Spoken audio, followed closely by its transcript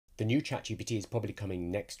The new ChatGPT is probably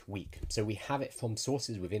coming next week. So we have it from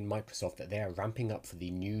sources within Microsoft that they are ramping up for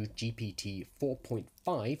the new GPT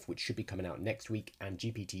 4.5, which should be coming out next week, and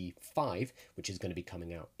GPT-5, which is going to be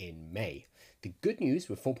coming out in May. The good news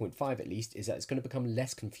with 4.5 at least is that it's going to become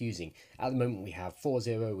less confusing. At the moment we have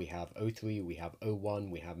 4.0, we have 0.3, we have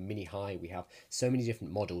 0.1, we have mini high, we have so many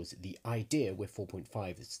different models. The idea with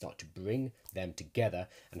 4.5 is to start to bring them together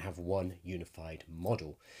and have one unified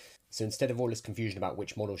model. So instead of all this confusion about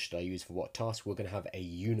which model should I use for what task, we're going to have a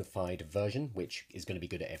unified version, which is going to be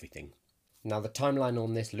good at everything. Now the timeline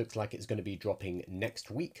on this looks like it's going to be dropping next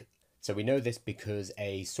week. So we know this because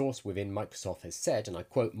a source within Microsoft has said, and I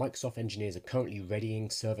quote, "Microsoft engineers are currently readying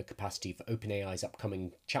server capacity for OpenAI's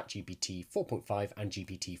upcoming ChatGPT 4.5 and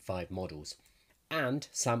GPT-5 models." And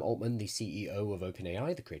Sam Altman, the CEO of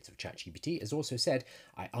OpenAI, the creator of ChatGPT, has also said,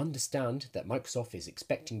 "I understand that Microsoft is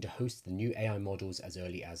expecting to host the new AI models as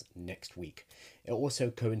early as next week." It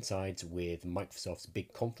also coincides with Microsoft's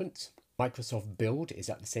big conference. Microsoft Build is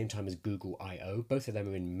at the same time as Google I/O. Both of them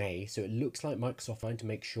are in May, so it looks like Microsoft trying to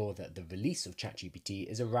make sure that the release of ChatGPT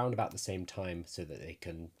is around about the same time so that they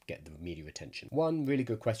can get the media attention. One really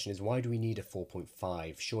good question is, why do we need a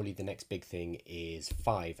 4.5? Surely the next big thing is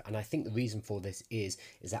 5. And I think the reason for this is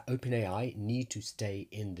that OpenAI need to stay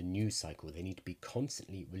in the news cycle. They need to be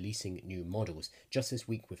constantly releasing new models. Just this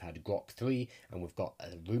week we've had Grok 3, and we've got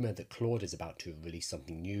a rumor that Claude is about to release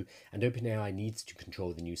something new, and OpenAI needs to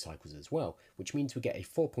control the news cycles as well, which means we get a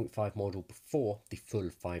 4.5 model before the full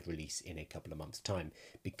 5 release in a couple of months' time,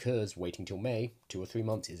 because waiting till May, 2 or 3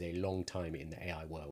 months, is a long time in the AI world.